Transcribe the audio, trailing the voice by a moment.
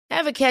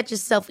Ever catch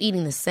yourself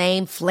eating the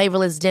same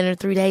flavorless dinner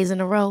 3 days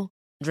in a row?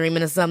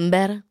 Dreaming of something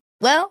better?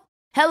 Well,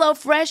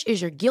 HelloFresh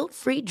is your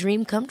guilt-free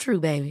dream come true,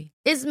 baby.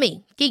 It's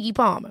me, Keke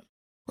Palmer.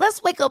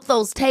 Let's wake up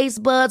those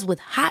taste buds with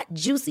hot,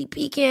 juicy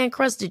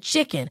pecan-crusted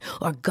chicken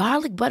or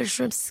garlic butter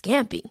shrimp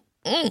scampi.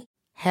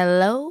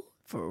 Hello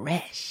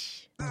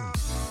Fresh.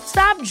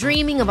 Stop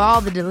dreaming of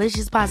all the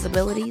delicious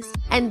possibilities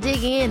and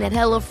dig in at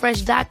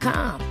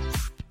HelloFresh.com.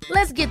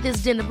 Let's get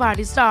this dinner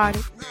party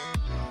started.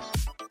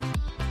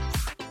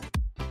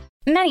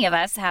 Many of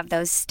us have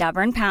those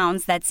stubborn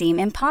pounds that seem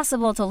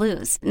impossible to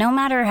lose, no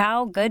matter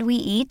how good we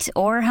eat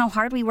or how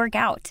hard we work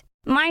out.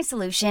 My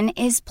solution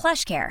is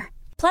PlushCare.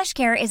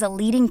 PlushCare is a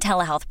leading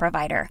telehealth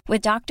provider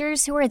with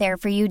doctors who are there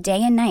for you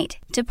day and night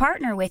to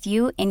partner with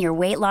you in your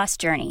weight loss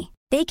journey.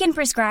 They can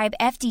prescribe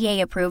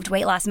FDA-approved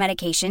weight loss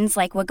medications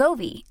like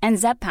Wegovy and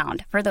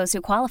Zepbound for those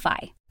who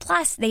qualify.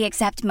 Plus, they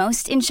accept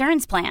most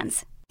insurance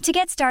plans. To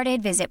get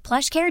started, visit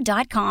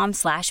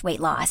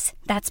plushcare.com/weightloss.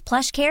 That's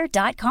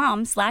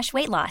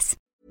plushcare.com/weightloss.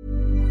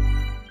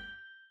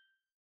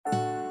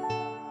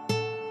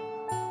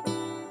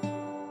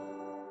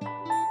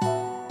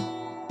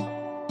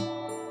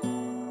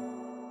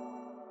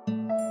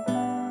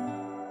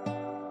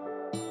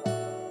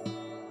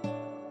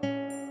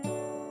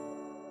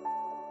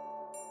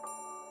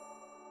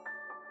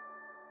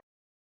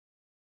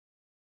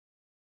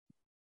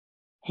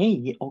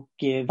 Hej och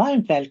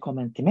varmt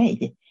välkommen till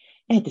mig.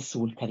 Jag heter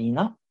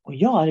Sol-Carina och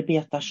jag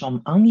arbetar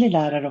som andlig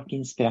lärare och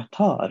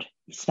inspiratör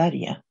i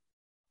Sverige.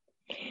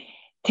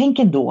 Tänk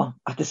ändå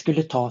att det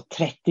skulle ta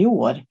 30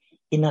 år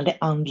innan det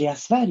andliga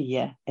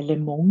Sverige, eller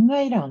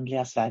många i det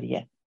andliga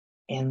Sverige,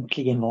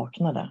 äntligen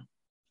vaknade.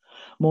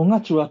 Många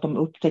tror att de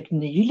upptäckt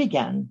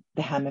nyligen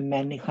det här med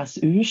människans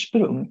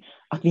ursprung,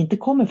 att vi inte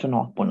kommer från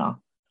aporna,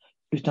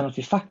 utan att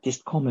vi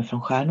faktiskt kommer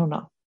från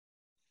stjärnorna.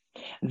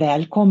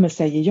 Välkommen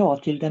säger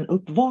jag till den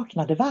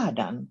uppvaknade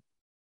världen.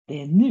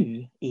 Det är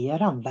nu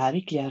eran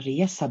verkliga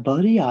resa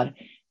börjar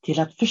till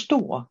att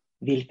förstå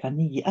vilka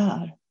ni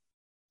är.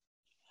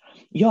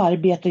 Jag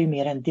arbetar ju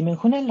med den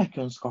dimensionella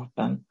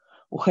kunskapen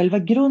och själva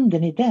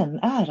grunden i den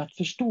är att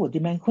förstå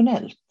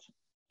dimensionellt.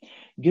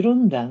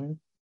 Grunden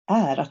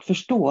är att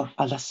förstå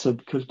alla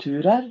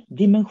subkulturer,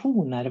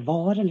 dimensioner,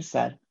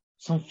 varelser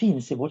som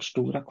finns i vårt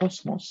stora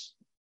kosmos.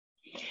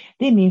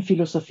 Det är min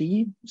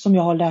filosofi som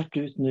jag har lärt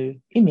ut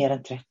nu i mer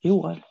än 30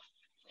 år.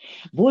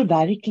 Vår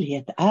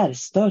verklighet är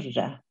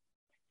större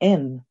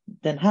än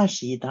den här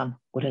sidan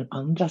och den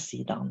andra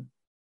sidan.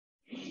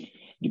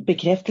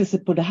 Bekräftelse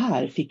på det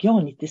här fick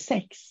jag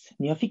 96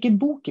 när jag fick en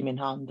bok i min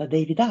hand av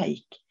David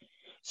Icke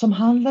som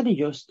handlade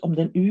just om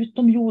den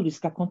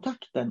utomjordiska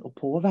kontakten och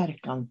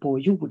påverkan på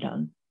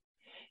jorden.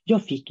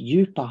 Jag fick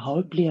djupa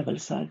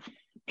upplevelser.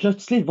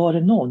 Plötsligt var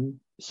det någon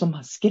som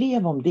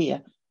skrev om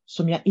det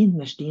som jag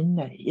innerst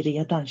inne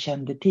redan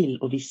kände till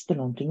och visste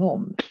någonting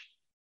om.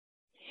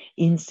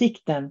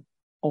 Insikten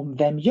om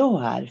vem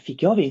jag är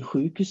fick jag vid en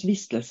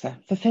sjukhusvistelse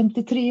för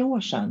 53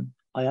 år sedan.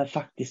 Ja, jag är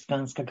faktiskt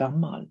ganska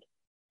gammal.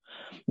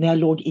 När jag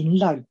låg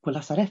inlagd på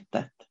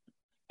lasarettet.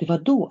 Det var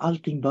då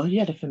allting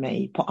började för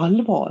mig på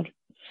allvar.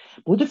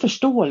 Både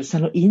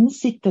förståelsen och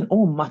insikten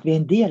om att vi är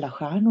en del av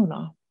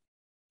stjärnorna.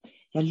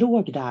 Jag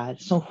låg där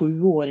som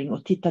 7-åring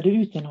och tittade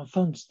ut genom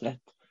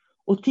fönstret.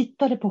 Och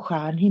tittade på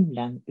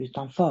stjärnhimlen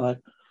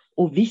utanför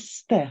och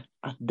visste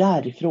att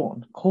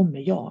därifrån kommer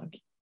jag.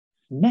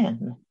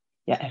 Men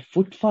jag är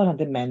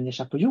fortfarande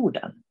människa på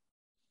jorden.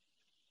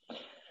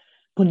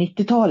 På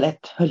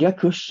 90-talet höll jag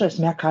kurser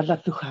som jag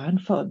kallat för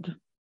stjärnfödd.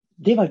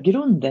 Det var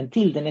grunden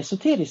till den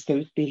esoteriska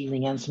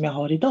utbildningen som jag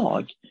har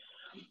idag.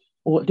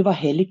 Och det var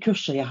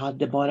helgkurser jag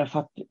hade bara för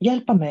att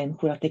hjälpa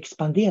människor att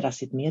expandera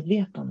sitt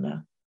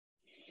medvetande.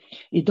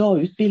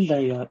 Idag utbildar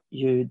jag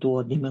ju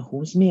då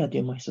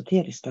dimensionsmedium och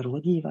esoteriska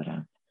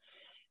rådgivare.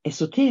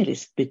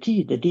 Esoterisk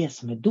betyder det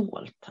som är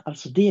dolt,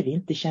 alltså det vi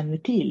inte känner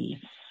till.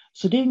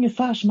 Så det är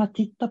ungefär som att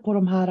titta på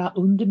de här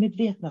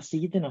undermedvetna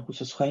sidorna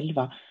hos oss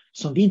själva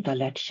som vi inte har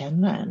lärt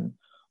känna än.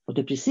 Och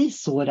det är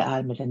precis så det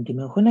är med den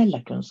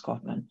dimensionella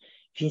kunskapen.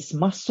 Det finns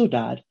massor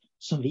där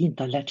som vi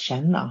inte har lärt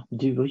känna,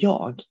 du och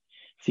jag.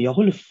 För jag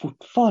håller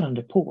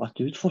fortfarande på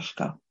att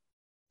utforska.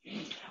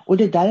 Och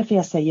det är därför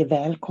jag säger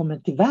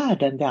välkommen till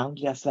världen, det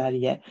andliga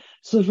Sverige.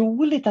 Så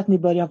roligt att ni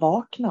börjar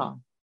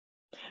vakna.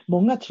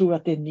 Många tror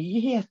att det är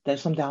nyheter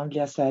som det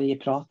andliga Sverige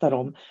pratar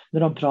om när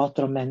de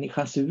pratar om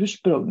människans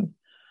ursprung.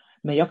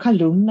 Men jag kan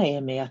lugna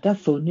er med att det har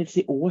funnits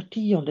i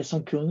årtionden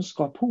som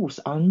kunskap hos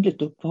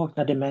andligt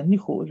uppvaknade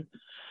människor.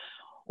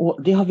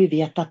 Och det har vi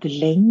vetat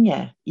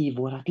länge i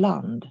vårt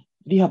land.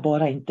 Vi har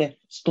bara inte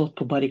stått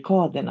på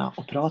barrikaderna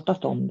och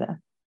pratat om det.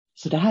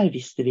 Så det här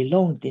visste vi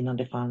långt innan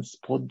det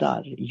fanns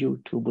poddar,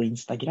 YouTube och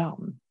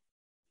Instagram.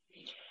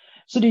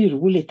 Så det är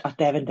roligt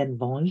att även den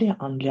vanliga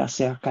andliga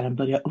sökaren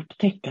börjar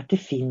upptäcka att det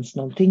finns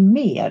någonting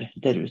mer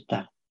där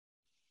ute.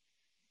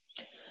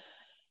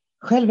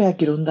 Själv har jag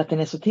grundat den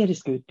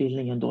esoteriska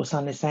utbildningen då,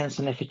 Sannesens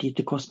och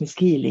Nefertiti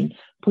Cosmic Healing,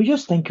 på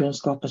just den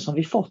kunskapen som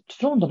vi fått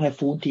från de här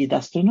forntida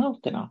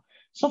astronauterna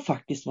som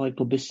faktiskt varit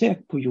på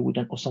besök på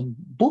jorden och som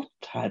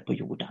bott här på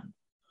jorden.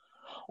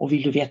 Och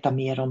vill du veta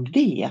mer om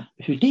det,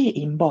 hur det är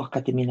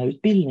inbakat i mina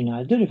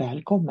utbildningar, då är du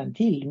välkommen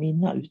till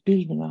mina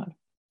utbildningar.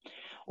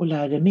 Och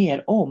lär dig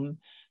mer om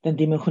den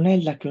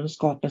dimensionella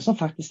kunskapen som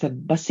faktiskt är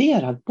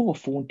baserad på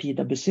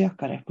forntida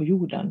besökare på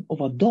jorden och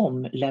vad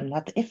de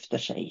lämnat efter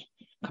sig,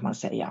 kan man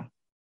säga.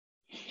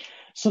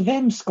 Så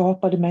vem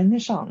skapade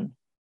människan?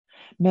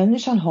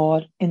 Människan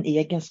har en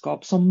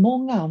egenskap som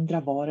många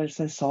andra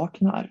varelser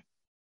saknar.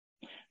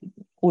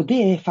 Och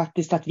det är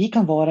faktiskt att vi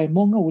kan vara i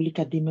många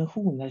olika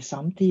dimensioner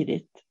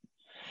samtidigt.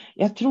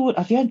 Jag tror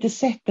att vi har inte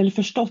sett eller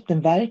förstått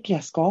den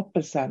verkliga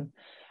skapelsen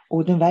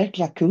och den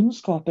verkliga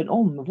kunskapen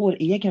om vår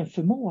egen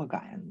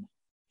förmåga än.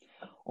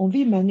 Om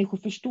vi människor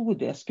förstod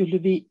det skulle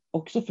vi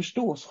också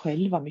förstå oss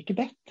själva mycket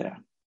bättre.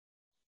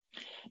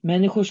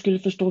 Människor skulle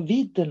förstå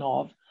vidden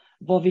av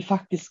vad vi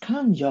faktiskt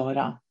kan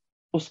göra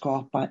och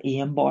skapa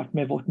enbart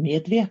med vårt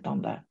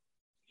medvetande.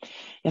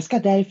 Jag ska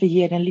därför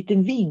ge er en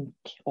liten vink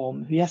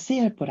om hur jag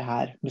ser på det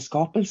här med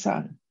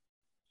skapelsen.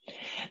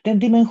 Den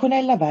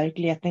dimensionella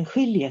verkligheten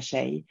skiljer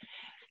sig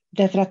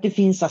därför att det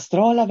finns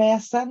astrala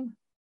väsen,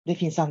 det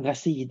finns andra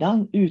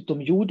sidan,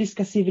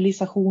 utomjordiska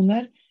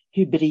civilisationer,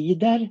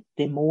 hybrider,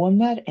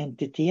 demoner,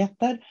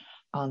 entiteter,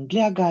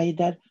 andliga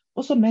guider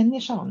och så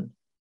människan.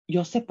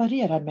 Jag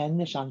separerar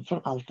människan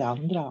från allt det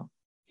andra.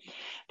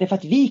 Därför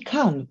att vi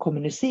kan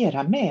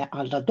kommunicera med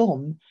alla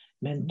dem,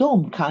 men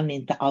de kan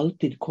inte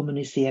alltid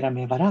kommunicera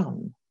med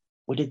varann.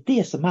 Och det är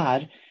det som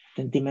är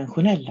den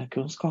dimensionella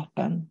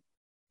kunskapen.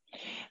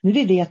 När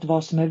vi vet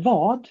vad som är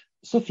vad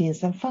så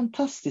finns en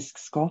fantastisk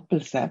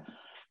skapelse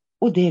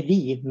och det är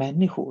vi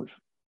människor.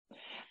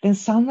 Den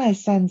sanna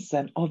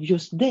essensen av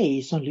just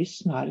dig som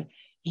lyssnar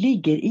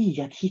ligger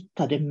i att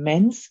hitta det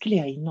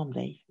mänskliga inom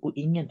dig och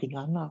ingenting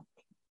annat.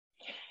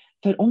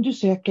 För om du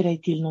söker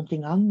dig till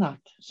någonting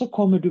annat så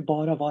kommer du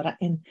bara vara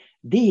en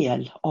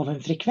del av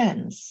en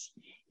frekvens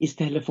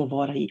istället för att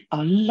vara i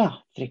alla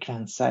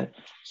frekvenser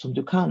som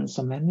du kan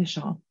som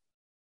människa.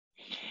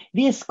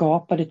 Vi är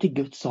skapade till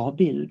Guds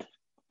avbild,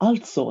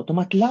 alltså de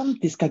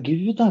atlantiska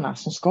gudarna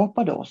som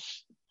skapade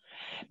oss.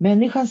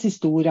 Människans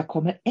historia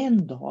kommer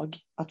en dag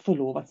att få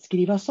lov att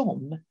skrivas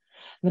om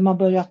när man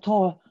börjar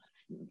ta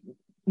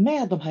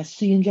med de här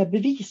synliga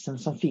bevisen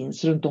som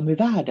finns runt om i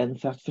världen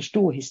för att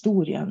förstå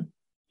historien.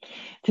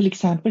 Till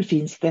exempel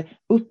finns det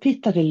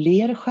upphittade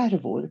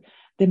lerskärvor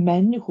där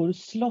människor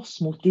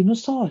slåss mot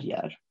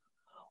dinosaurier.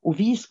 Och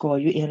vi ska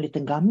ju enligt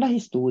den gamla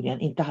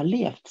historien inte ha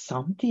levt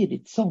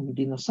samtidigt som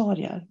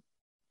dinosaurier.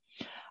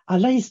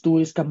 Alla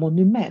historiska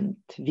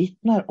monument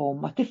vittnar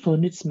om att det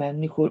funnits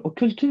människor och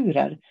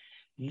kulturer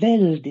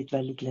väldigt,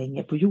 väldigt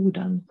länge på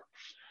jorden.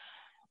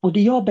 Och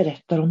det jag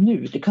berättar om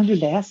nu, det kan du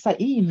läsa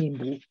i min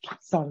bok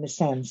Sann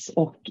Essens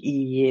och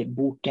i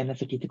boken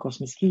Nefertiti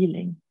Kosmisk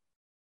Healing.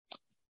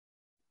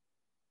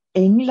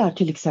 Änglar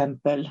till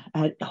exempel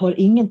har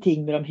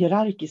ingenting med de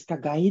hierarkiska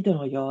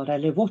guiderna att göra,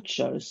 eller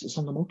watchers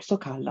som de också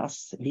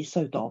kallas,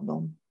 vissa utav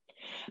dem.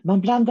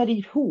 Man blandar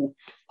ihop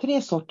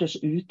 3 sorters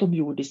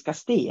utomjordiska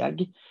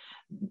steg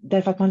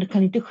därför att man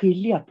kan inte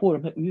skilja på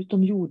de här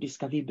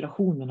utomjordiska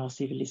vibrationerna och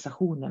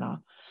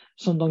civilisationerna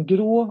som de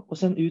grå och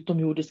sen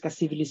utomjordiska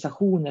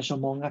civilisationer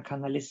som många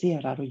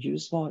kanaliserar och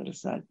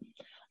ljusvarelser.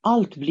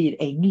 Allt blir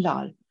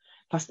änglar,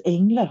 fast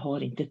änglar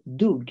har inte ett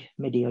dugg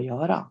med det att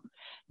göra.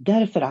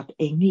 Därför att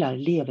änglar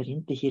lever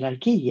inte i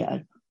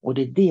hierarkier och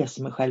det är det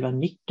som är själva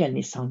nyckeln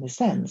i sann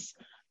essens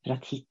för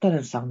att hitta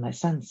den sanna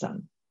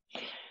essensen.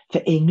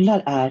 För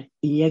änglar är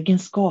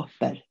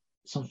egenskaper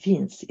som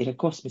finns i det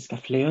kosmiska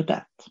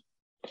flödet.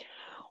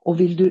 Och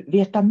vill du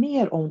veta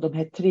mer om de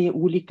här 3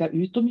 olika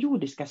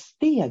utomjordiska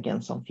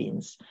stegen som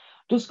finns,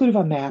 då ska du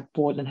vara med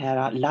på den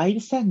här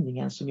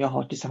livesändningen som jag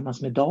har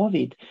tillsammans med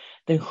David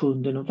den 7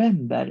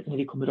 november när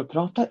vi kommer att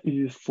prata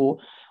UFO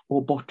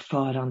och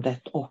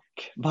bortförandet och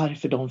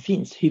varför de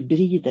finns.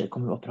 Hybrider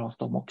kommer vi att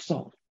prata om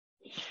också.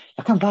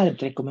 Jag kan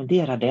varmt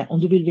rekommendera det om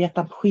du vill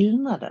veta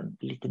skillnaden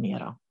lite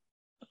mera.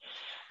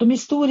 De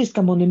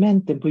historiska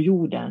monumenten på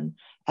jorden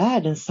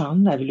är den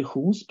sanna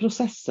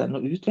evolutionsprocessen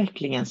och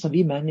utvecklingen som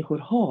vi människor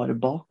har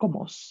bakom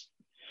oss.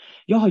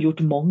 Jag har gjort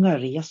många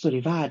resor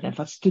i världen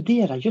för att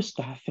studera just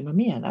det här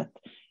fenomenet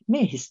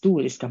med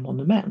historiska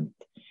monument.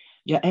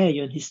 Jag är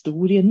ju en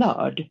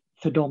historienörd,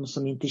 för de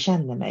som inte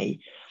känner mig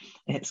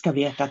ska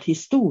veta att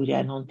historia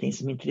är någonting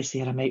som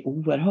intresserar mig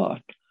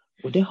oerhört.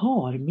 Och det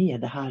har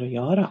med det här att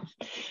göra.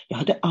 Jag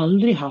hade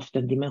aldrig haft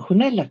den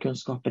dimensionella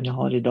kunskapen jag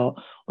har idag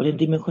och den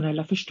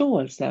dimensionella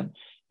förståelsen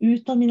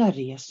utan mina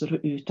resor och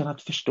utan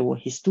att förstå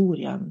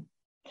historien.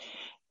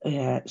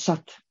 Så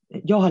att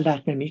jag har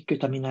lärt mig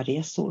mycket av mina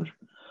resor.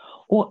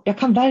 Och jag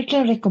kan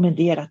verkligen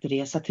rekommendera att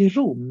resa till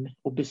Rom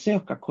och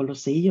besöka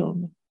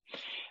Colosseum.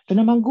 För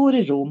när man går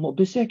i Rom och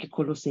besöker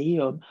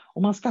Colosseum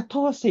och man ska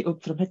ta sig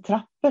upp för de här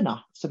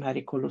trapporna som är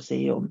i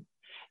Colosseum,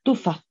 då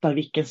fattar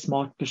vilken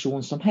smart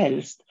person som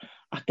helst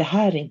att det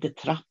här är inte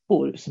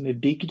trappor som är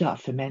byggda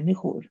för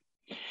människor.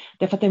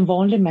 Därför att en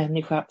vanlig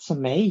människa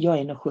som mig, jag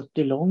är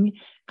 1,70 lång,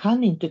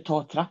 kan inte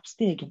ta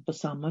trappstegen på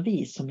samma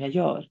vis som jag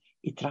gör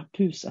i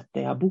trapphuset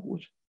där jag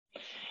bor.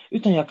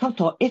 Utan jag kan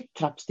ta ett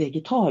trappsteg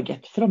i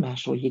taget, för de är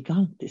så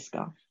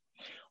gigantiska.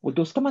 Och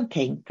då ska man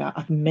tänka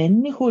att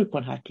människor på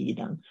den här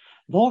tiden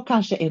var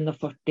kanske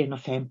 1,40,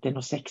 1,50,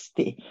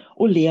 1,60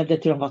 och levde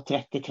till de var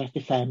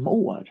 30-35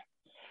 år.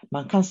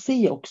 Man kan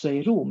se också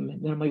i Rom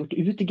när de har gjort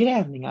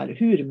utgrävningar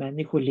hur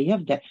människor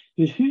levde,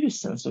 hur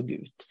husen såg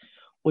ut.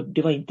 Och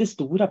det var inte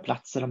stora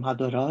platser de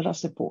hade att röra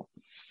sig på.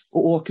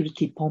 Och åker du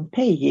till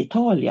Pompeji i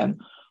Italien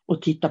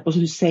och tittar på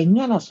hur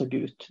sängarna såg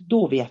ut,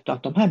 då vet du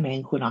att de här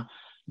människorna,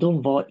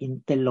 de var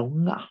inte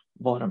långa,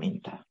 var de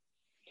inte.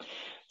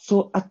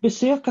 Så att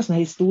besöka såna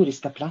här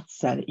historiska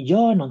platser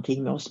gör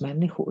någonting med oss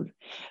människor.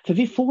 För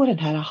vi får den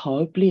här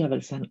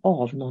aha-upplevelsen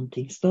av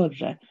någonting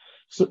större.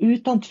 Så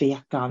utan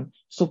tvekan,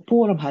 så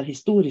på de här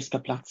historiska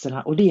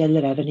platserna, och det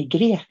gäller även i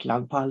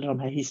Grekland på alla de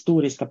här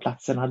historiska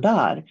platserna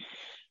där,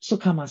 så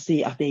kan man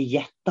se att det är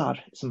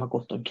jättar som har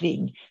gått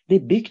omkring. Det är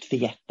byggt för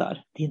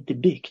jättar, det är inte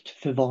byggt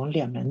för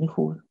vanliga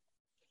människor.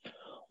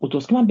 Och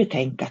då ska man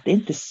betänka att det är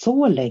inte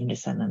så länge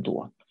sedan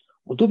ändå.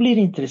 Och då blir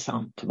det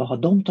intressant, vad har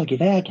de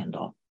tagit vägen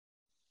då?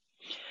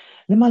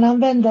 När man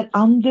använder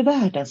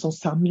andevärlden som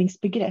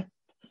samlingsbegrepp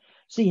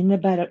så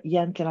innebär det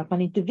egentligen att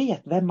man inte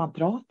vet vem man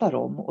pratar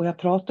om. Och jag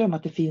pratar om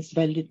att det finns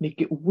väldigt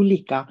mycket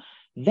olika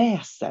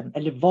väsen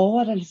eller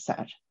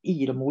varelser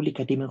i de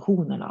olika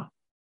dimensionerna.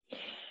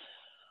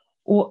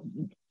 Och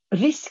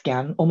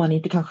risken om man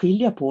inte kan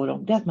skilja på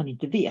dem, det är att man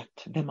inte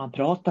vet vem man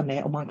pratar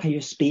med, och man kan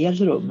ju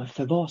spelrum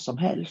för vad som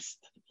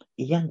helst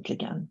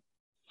egentligen.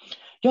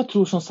 Jag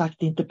tror som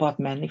sagt inte på att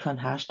människan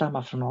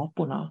härstammar från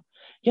aporna.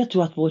 Jag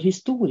tror att vår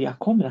historia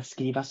kommer att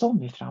skrivas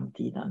om i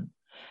framtiden.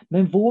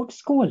 Men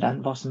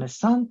vågskålen, vad som är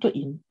sant och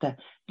inte,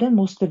 den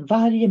måste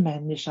varje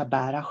människa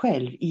bära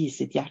själv i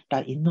sitt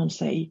hjärta inom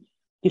sig.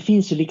 Det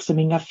finns ju liksom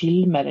inga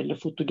filmer eller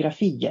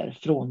fotografier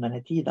från den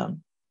här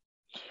tiden.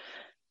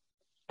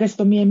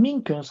 Desto mer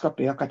min kunskap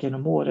ökat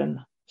genom åren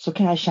så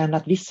kan jag känna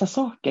att vissa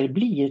saker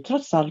blir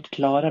trots allt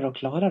klarare och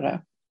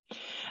klarare.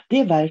 Det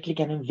är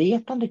verkligen en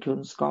vetande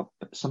kunskap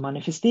som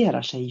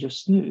manifesterar sig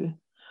just nu.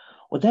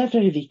 Och därför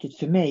är det viktigt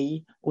för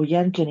mig, och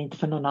egentligen inte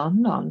för någon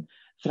annan,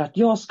 för att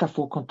jag ska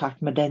få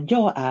kontakt med den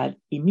jag är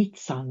i mitt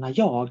sanna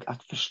jag,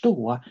 att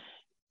förstå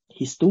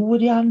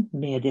historien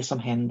med det som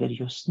händer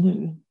just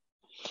nu.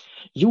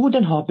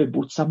 Jorden har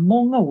bebotts av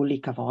många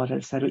olika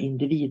varelser och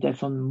individer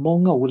från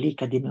många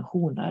olika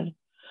dimensioner.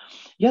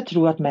 Jag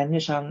tror att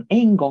människan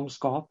en gång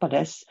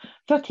skapades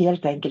för att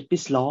helt enkelt bli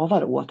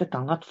slavar åt ett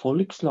annat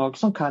folkslag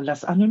som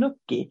kallas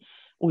Anunnaki,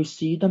 och i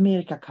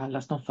Sydamerika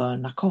kallas de för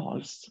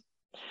Nakals.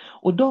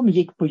 Och de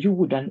gick på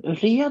jorden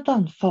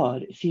redan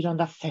för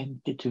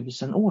 450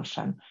 000 år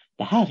sedan.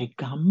 Det här är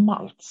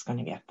gammalt, ska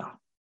ni veta.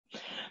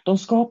 De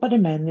skapade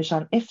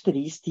människan efter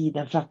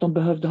istiden för att de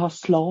behövde ha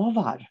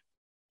slavar,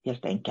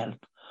 helt enkelt.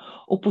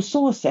 Och på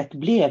så sätt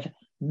blev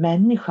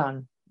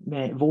människan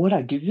med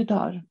våra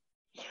gudar.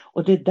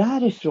 Och det är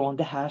därifrån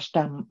det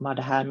härstammar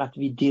det här med att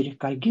vi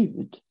dyrkar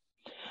Gud.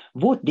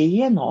 Vårt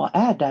DNA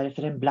är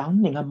därför en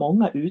blandning av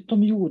många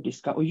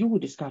utomjordiska och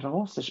jordiska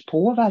rasers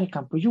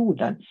påverkan på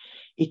jorden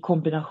i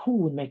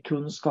kombination med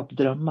kunskap,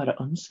 drömmar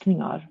och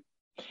önskningar.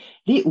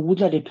 Vi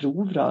odlade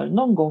provrör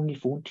någon gång i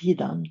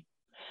forntiden.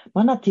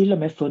 Man har till och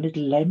med funnit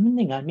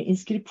lämningar med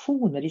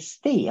inskriptioner i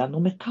sten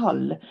och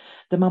metall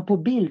där man på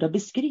bild har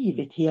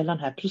beskrivit hela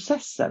den här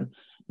processen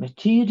med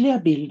tydliga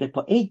bilder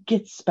på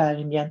ägget,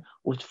 spermien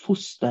och ett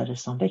foster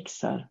som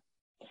växer.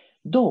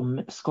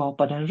 De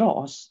skapade en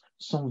ras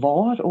som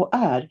var och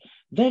är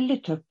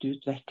väldigt högt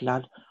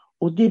utvecklad,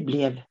 och det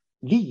blev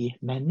vi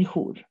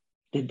människor.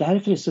 Det är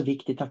därför det är så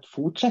viktigt att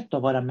fortsätta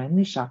vara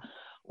människa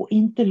och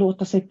inte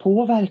låta sig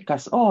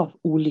påverkas av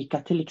olika,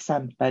 till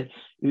exempel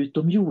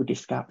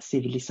utomjordiska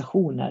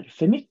civilisationer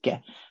för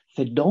mycket.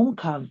 För de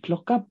kan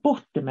plocka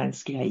bort det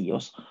mänskliga i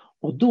oss,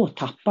 och då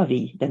tappar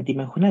vi den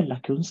dimensionella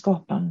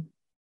kunskapen.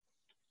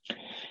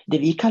 Det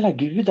vi kallar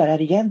gudar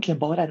är egentligen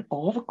bara en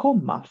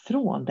avkomma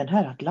från den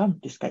här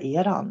atlantiska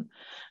eran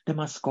där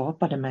man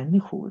skapade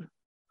människor.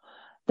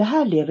 Det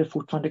här lever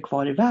fortfarande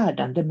kvar i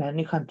världen där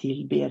människan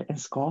tillber en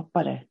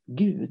skapare,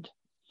 Gud.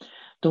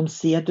 De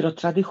seder och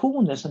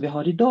traditioner som vi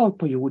har idag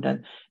på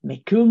jorden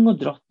med kung och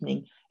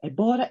drottning är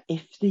bara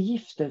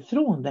eftergifter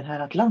från den här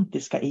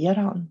atlantiska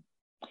eran.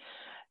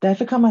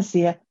 Därför kan man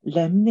se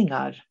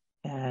lämningar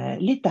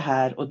lite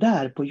här och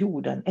där på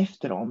jorden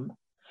efter dem.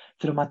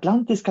 För de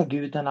atlantiska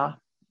gudarna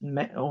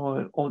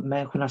och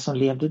människorna som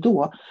levde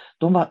då,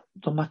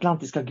 de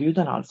atlantiska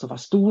gudarna alltså var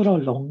stora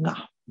och långa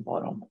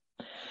var de.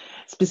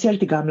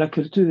 Speciellt i gamla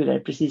kulturer,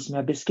 precis som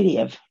jag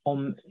beskrev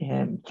om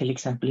till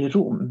exempel i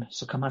Rom,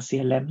 så kan man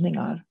se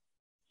lämningar.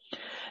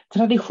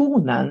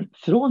 Traditionen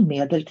från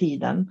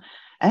medeltiden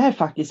är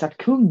faktiskt att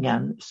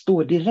kungen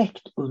står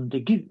direkt under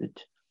Gud,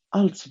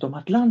 alltså de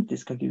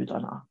atlantiska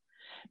gudarna.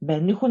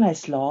 Människorna är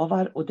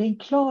slavar och det är en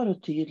klar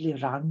och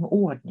tydlig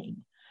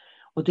rangordning.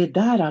 Och det är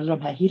där alla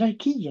de här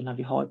hierarkierna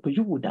vi har på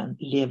jorden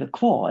lever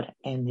kvar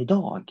än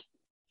idag.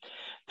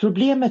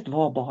 Problemet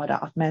var bara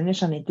att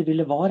människan inte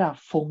ville vara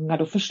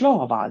fångad och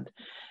förslavad,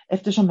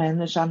 eftersom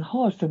människan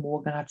har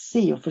förmågan att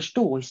se och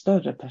förstå i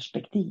större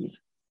perspektiv.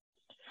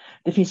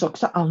 Det finns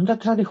också andra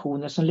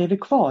traditioner som lever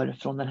kvar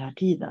från den här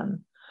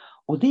tiden.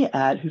 Och det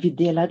är hur vi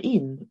delar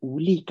in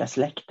olika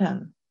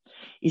släkten.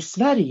 I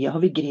Sverige har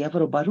vi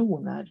grevar och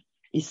baroner.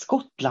 I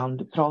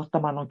Skottland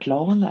pratar man om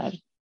klaner.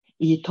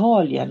 I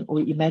Italien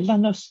och i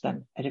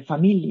Mellanöstern är det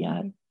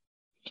familjer.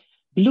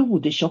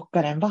 Blod är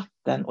tjockare än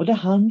vatten och det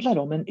handlar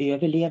om en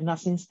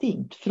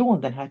överlevnadsinstinkt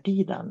från den här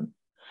tiden.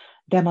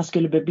 Där man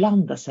skulle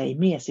beblanda sig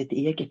med sitt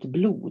eget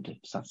blod,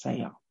 så att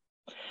säga.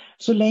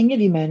 Så länge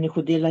vi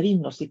människor delar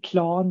in oss i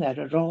klaner,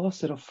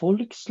 raser och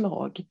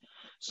folkslag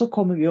så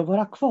kommer vi att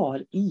vara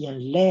kvar i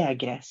en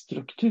lägre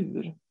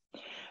struktur.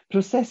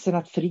 Processen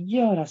att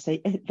frigöra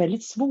sig är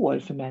väldigt svår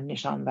för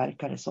människan,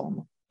 verkar det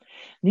som.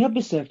 När jag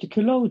besökte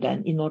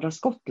Culloden i norra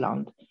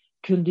Skottland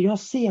kunde jag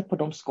se på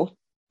de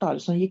skottar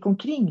som gick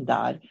omkring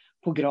där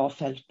på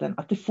gravfälten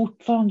att det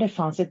fortfarande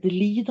fanns ett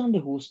lidande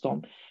hos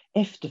dem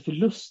efter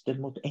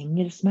förlusten mot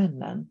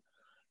engelsmännen.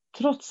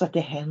 Trots att det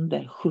hände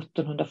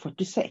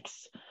 1746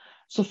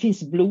 så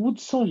finns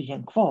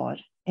blodsorgen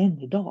kvar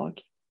än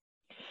idag.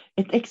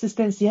 Ett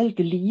existentiellt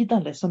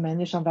lidande som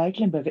människan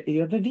verkligen behöver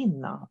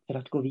övervinna för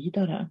att gå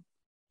vidare.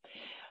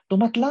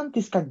 De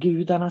atlantiska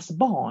gudarnas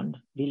barn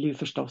ville ju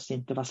förstås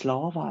inte vara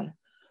slavar.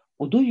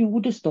 Och då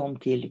gjordes de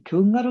till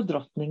kungar och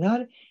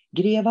drottningar,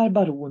 grevar,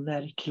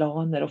 baroner,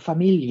 klaner och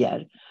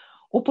familjer.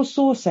 Och på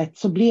så sätt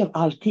så blev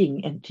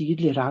allting en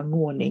tydlig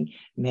rangordning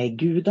med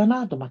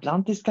gudarna, de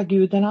atlantiska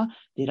gudarna,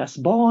 deras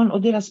barn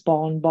och deras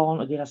barnbarn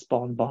och deras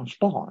barnbarns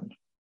barn.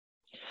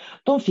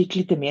 De fick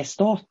lite mer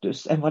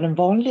status än vad den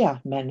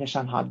vanliga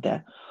människan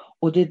hade.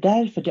 Och det är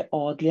därför det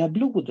adliga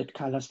blodet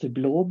kallas för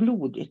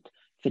blåblodigt.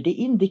 För det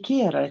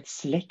indikerar ett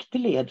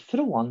släktled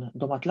från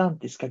de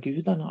atlantiska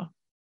gudarna.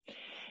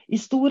 I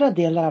stora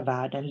delar av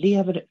världen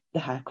lever det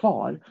här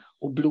kvar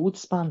och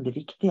blodsband är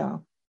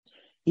viktiga.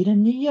 I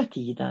den nya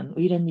tiden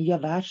och i den nya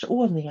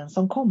världsordningen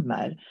som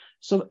kommer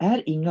så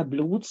är inga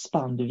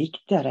blodsband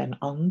viktigare än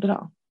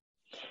andra.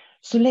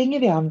 Så länge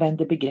vi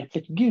använder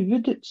begreppet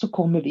Gud så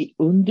kommer vi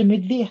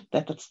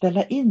undermedvetet att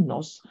ställa in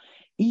oss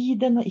i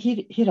den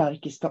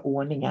hierarkiska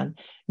ordningen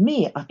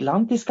med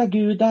atlantiska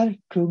gudar,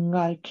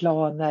 kungar,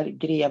 klaner,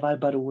 grevar,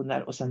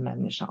 baroner och sen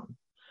människan.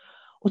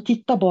 Och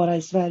titta bara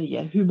i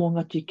Sverige, hur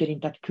många tycker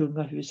inte att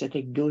kungahuset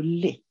är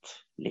gulligt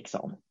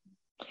liksom.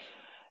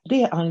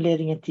 Det är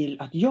anledningen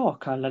till att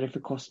jag kallar det för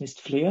kosmiskt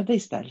flöde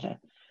istället.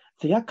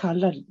 För jag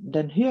kallar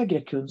den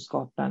högre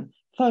kunskapen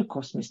för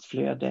kosmiskt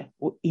flöde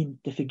och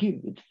inte för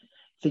Gud.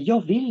 För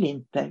jag vill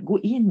inte gå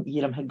in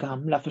i de här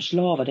gamla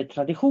förslavade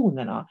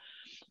traditionerna.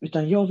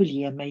 Utan jag vill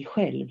ge mig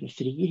själv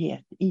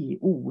frihet i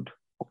ord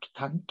och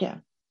tanke.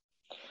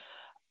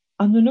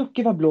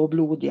 Anunnaki var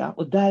blåblodiga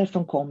och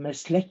därifrån kommer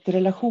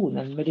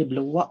släktrelationen med det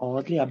blåa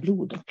adliga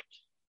blodet.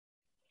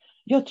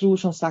 Jag tror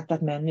som sagt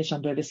att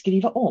människan behöver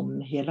skriva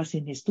om hela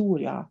sin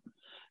historia.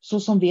 Så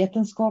som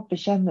vetenskapen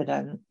känner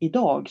den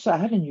idag så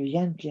är den ju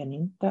egentligen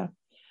inte.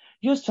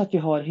 Just för att vi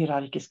har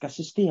hierarkiska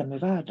system i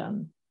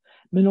världen.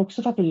 Men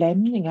också för att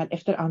lämningar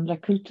efter andra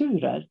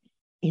kulturer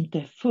inte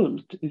är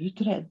fullt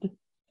utredd.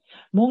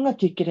 Många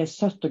tycker det är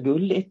sött och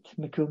gulligt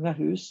med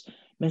kungahus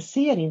men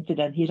ser inte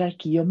den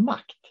hierarki och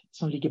makt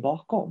som ligger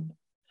bakom.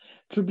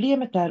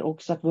 Problemet är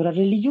också att våra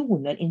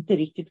religioner inte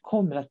riktigt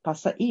kommer att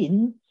passa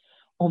in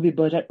om vi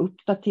börjar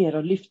uppdatera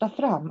och lyfta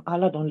fram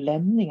alla de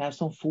lämningar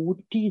som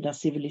forntida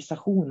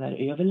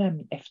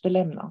civilisationer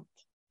efterlämnat.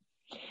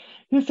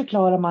 Hur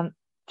förklarar man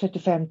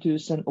 35 000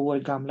 år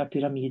gamla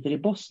pyramider i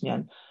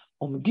Bosnien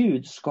om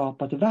Gud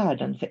skapade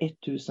världen för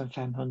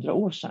 1500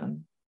 år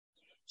sedan?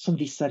 Som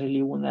vissa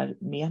religioner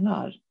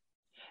menar.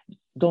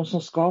 De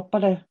som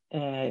skapade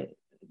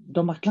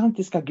de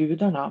atlantiska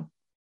gudarna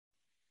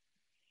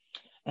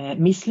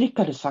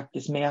misslyckades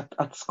faktiskt med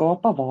att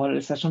skapa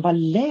varelser som var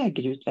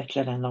lägre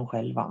utvecklade än de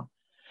själva.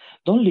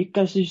 De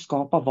lyckades ju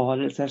skapa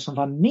varelser som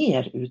var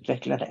mer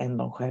utvecklade än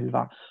de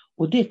själva.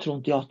 Och det tror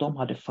inte jag att de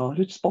hade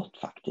förutspått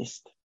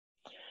faktiskt.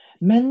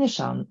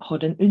 Människan har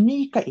den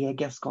unika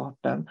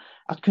egenskapen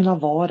att kunna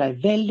vara i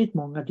väldigt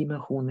många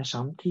dimensioner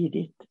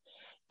samtidigt.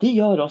 Det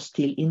gör oss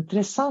till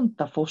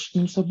intressanta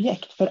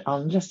forskningsobjekt för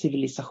andra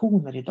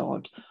civilisationer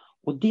idag.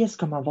 Och det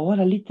ska man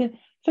vara lite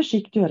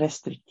försiktig och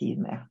restriktiv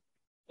med.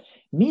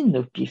 Min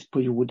uppgift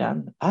på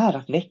jorden är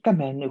att väcka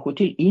människor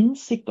till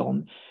insikt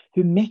om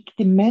hur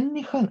mäktig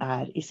människan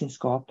är i sin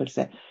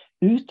skapelse.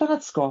 Utan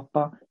att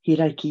skapa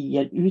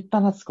hierarkier,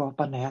 utan att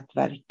skapa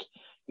nätverk.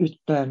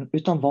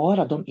 Utan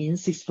vara de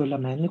insiktsfulla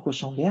människor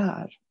som vi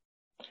är.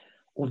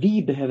 Och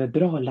vi behöver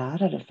bra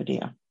lärare för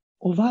det.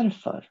 Och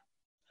varför?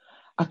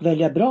 Att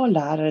välja bra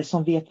lärare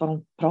som vet vad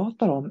de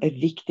pratar om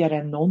är viktigare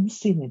än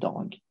någonsin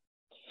idag.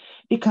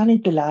 Vi kan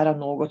inte lära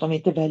något om vi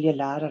inte väljer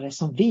lärare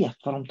som vet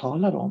vad de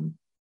talar om.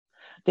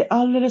 Det är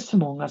alldeles för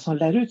många som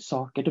lär ut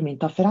saker de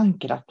inte har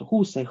förankrat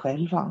hos sig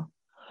själva.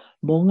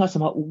 Många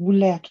som har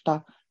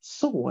oläkta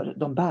sår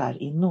de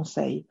bär inom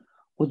sig.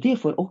 Och det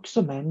får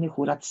också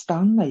människor att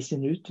stanna i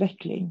sin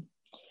utveckling.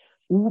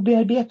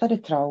 Obearbetade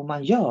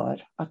trauman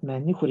gör att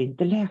människor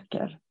inte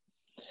läker.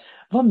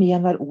 Vad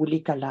menar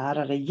olika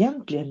lärare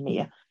egentligen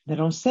med när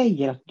de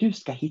säger att du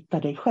ska hitta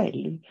dig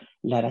själv,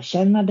 lära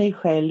känna dig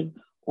själv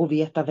och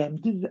veta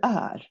vem du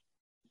är.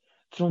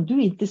 För om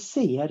du inte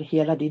ser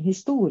hela din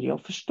historia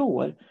och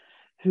förstår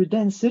hur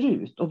den ser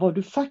ut och var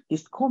du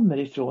faktiskt kommer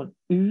ifrån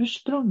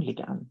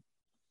ursprungligen,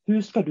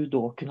 hur ska du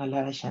då kunna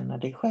lära känna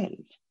dig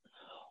själv?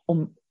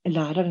 Om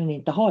läraren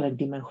inte har den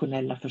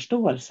dimensionella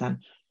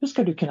förståelsen, hur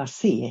ska du kunna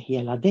se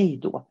hela dig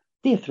då?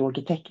 Det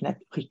frågetecknet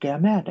skickar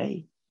jag med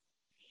dig.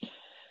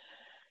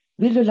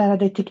 Vill du lära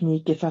dig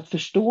tekniker för att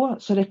förstå,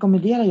 så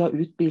rekommenderar jag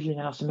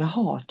utbildningarna som jag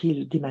har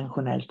till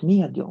dimensionellt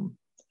medium.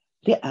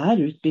 Det är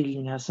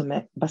utbildningar som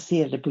är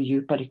baserade på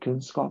djupare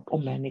kunskap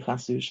om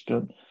människans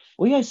ursprung.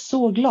 Och jag är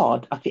så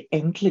glad att vi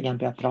äntligen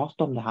börjar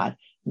prata om det här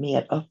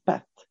mer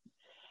öppet.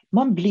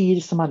 Man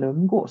blir som man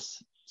umgås,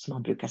 som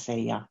man brukar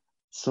säga.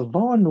 Så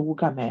var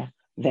noga med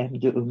vem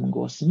du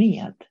umgås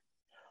med.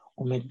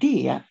 Och med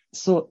det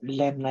så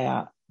lämnar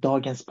jag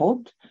dagens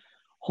podd.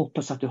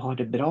 Hoppas att du har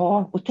det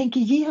bra och tänk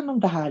igenom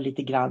det här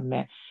lite grann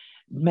med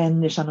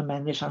människan och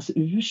människans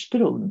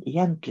ursprung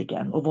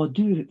egentligen. Och vad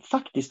du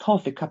faktiskt har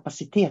för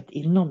kapacitet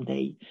inom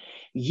dig.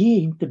 Ge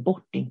inte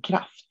bort din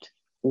kraft.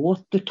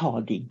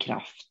 Återta din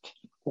kraft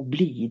och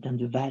bli den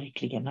du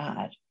verkligen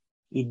är.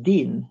 I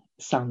din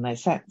sanna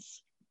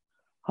essens.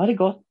 Ha det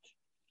gott!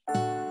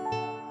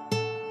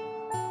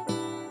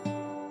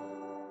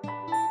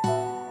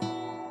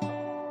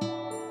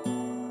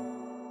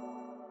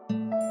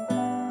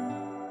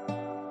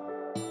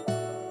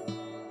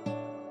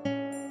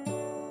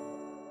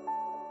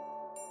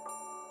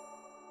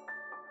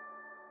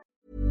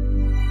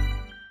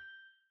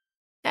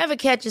 Ever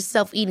catch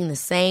yourself eating the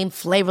same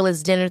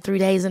flavorless dinner 3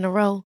 days in a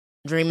row?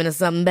 Dreaming of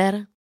something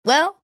better?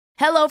 Well,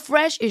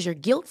 HelloFresh is your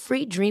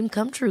guilt-free dream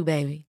come true,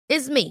 baby.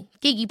 It's me,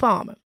 Keke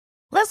Palmer.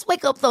 Let's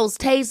wake up those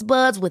taste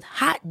buds with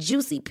hot,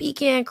 juicy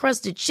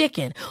pecan-crusted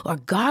chicken or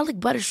garlic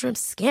butter shrimp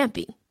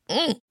scampi.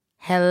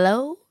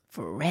 Hello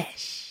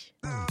Fresh.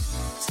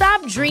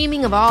 Stop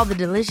dreaming of all the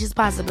delicious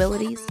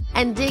possibilities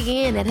and dig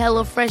in at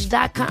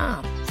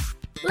HelloFresh.com.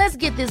 Let's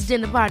get this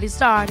dinner party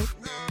started.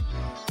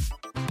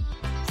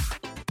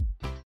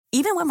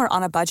 Even when we're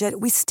on a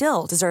budget, we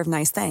still deserve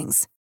nice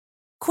things.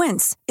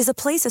 Quince is a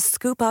place to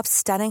scoop up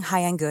stunning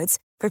high-end goods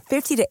for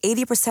 50 to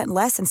 80%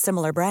 less than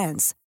similar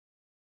brands.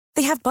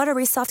 They have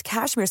buttery soft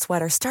cashmere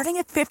sweaters starting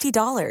at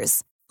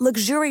 $50,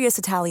 luxurious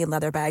Italian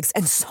leather bags,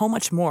 and so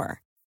much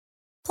more.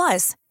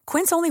 Plus,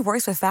 Quince only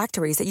works with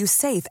factories that use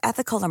safe,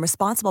 ethical, and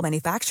responsible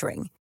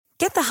manufacturing.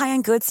 Get the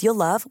high-end goods you'll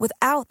love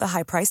without the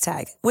high price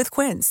tag with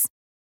Quince.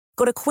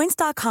 Go to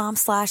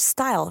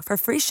quince.com/style for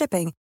free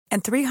shipping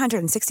and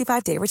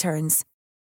 365-day returns.